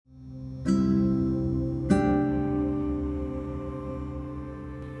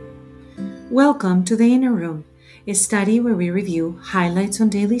Welcome to the Inner Room, a study where we review highlights on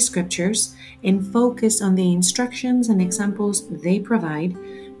daily scriptures and focus on the instructions and examples they provide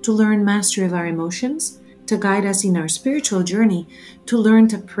to learn mastery of our emotions, to guide us in our spiritual journey, to learn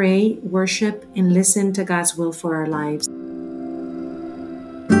to pray, worship, and listen to God's will for our lives.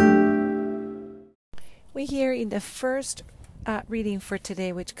 We hear in the first reading for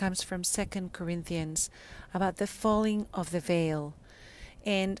today, which comes from 2 Corinthians, about the falling of the veil.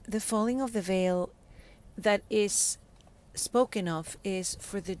 And the falling of the veil that is spoken of is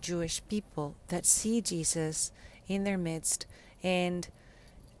for the Jewish people that see Jesus in their midst and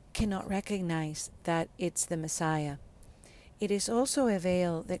cannot recognize that it's the Messiah. It is also a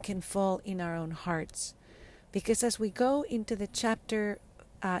veil that can fall in our own hearts, because as we go into the chapter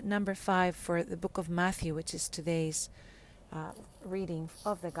number 5 for the book of Matthew, which is today's reading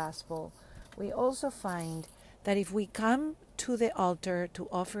of the Gospel, we also find that if we come to the altar to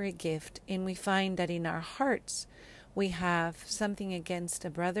offer a gift and we find that in our hearts we have something against a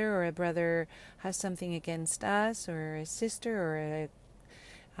brother, or a brother has something against us, or a sister, or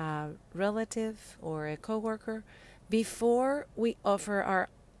a relative, or a co-worker, before we offer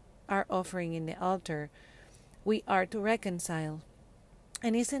our offering in the altar, we are to reconcile.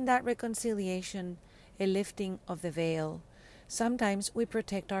 And isn't that reconciliation a lifting of the veil? Sometimes we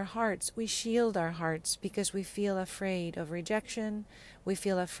protect our hearts, we shield our hearts because we feel afraid of rejection, we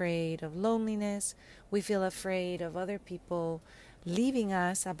feel afraid of loneliness, we feel afraid of other people leaving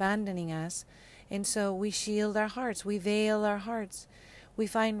us, abandoning us, and so we shield our hearts, we veil our hearts. We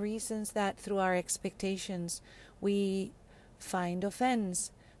find reasons that through our expectations we find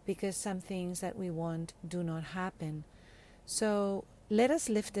offense because some things that we want do not happen. So let us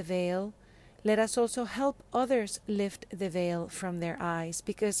lift the veil. Let us also help others lift the veil from their eyes,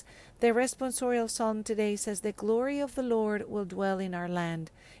 because the responsorial psalm today says, the glory of the Lord will dwell in our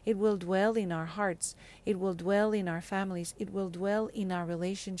land. It will dwell in our hearts. It will dwell in our families. It will dwell in our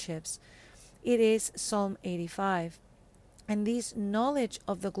relationships. It is Psalm 85. And this knowledge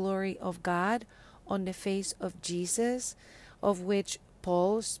of the glory of God on the face of Jesus, of which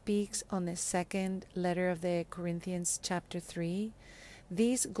Paul speaks on the second letter of the Corinthians chapter 3,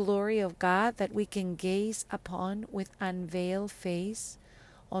 this glory of God that we can gaze upon with unveiled face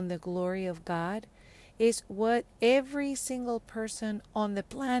on the glory of God is what every single person on the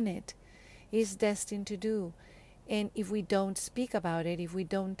planet is destined to do. And if we don't speak about it, if we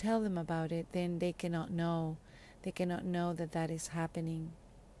don't tell them about it, then they cannot know. They cannot know that that is happening.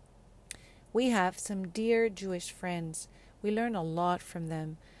 We have some dear Jewish friends. We learn a lot from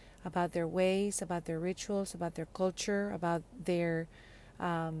them about their ways, about their rituals, about their culture, about their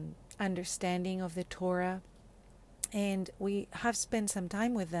understanding of the Torah, and we have spent some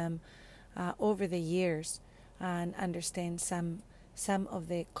time with them over the years and understand some of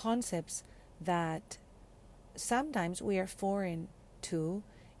the concepts that sometimes we are foreign to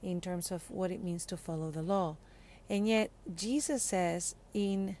in terms of what it means to follow the law. And yet Jesus says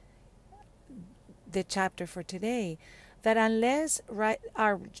in the chapter for today that unless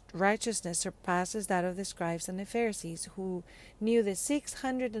our righteousness surpasses that of the scribes and the Pharisees, who knew the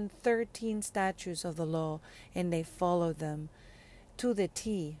 613 statutes of the law and they followed them to the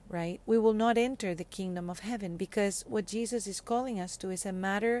T, right? We will not enter the kingdom of heaven, because what Jesus is calling us to is a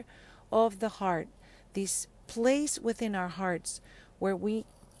matter of the heart, this place within our hearts where we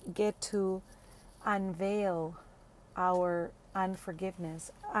get to unveil our unforgiveness,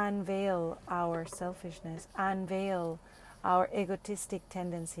 unveil our selfishness, unveil our egotistic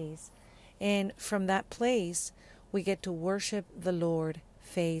tendencies. And from that place, we get to worship the Lord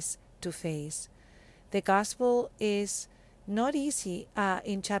face to face. The gospel is not easy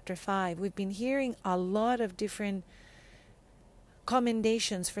in chapter 5. We've been hearing a lot of different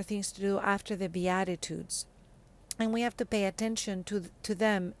commendations for things to do after the Beatitudes, and we have to pay attention to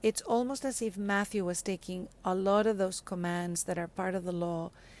them. It's almost as if Matthew was taking a lot of those commands that are part of the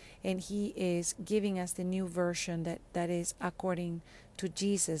law, and he is giving us the new version that is according to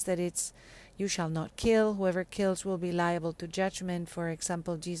Jesus, that it's, you shall not kill, whoever kills will be liable to judgment. For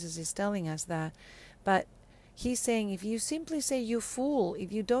example, Jesus is telling us that. But he's saying, if you simply say you fool,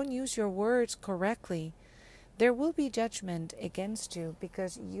 if you don't use your words correctly, there will be judgment against you,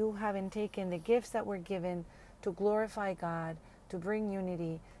 because you haven't taken the gifts that were given to glorify God, to bring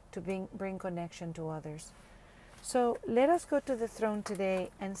unity, to bring connection to others. So let us go to the throne today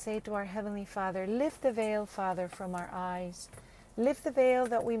and say to our Heavenly Father, lift the veil, Father, from our eyes. Lift the veil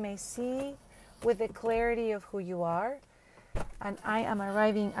that we may see with the clarity of who you are. And I am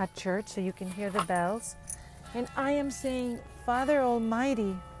arriving at church, so you can hear the bells. And I am saying, Father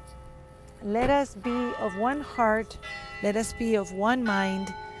Almighty, let us be of one heart, let us be of one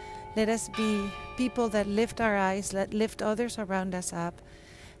mind, Let us be people that lift our eyes, that lift others around us up.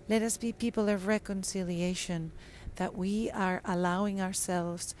 Let us be people of reconciliation, that we are allowing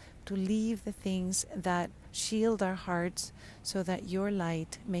ourselves to leave the things that shield our hearts so that your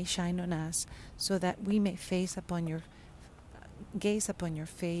light may shine on us, so that we may gaze upon your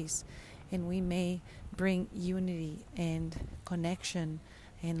face, and we may bring unity and connection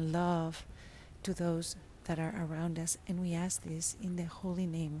and love to those that are around us. And we ask this in the holy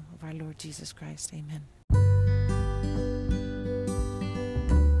name of our Lord Jesus Christ. Amen.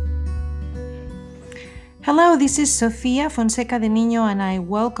 Hello, this is Sofia Fonseca de Niño, and I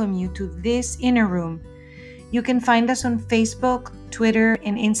welcome you to this Inner Room. You can find us on Facebook, Twitter,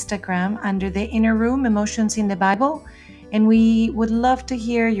 and Instagram under the Inner Room, Emotions in the Bible, and we would love to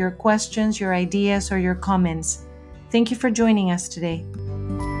hear your questions, your ideas, or your comments. Thank you for joining us today.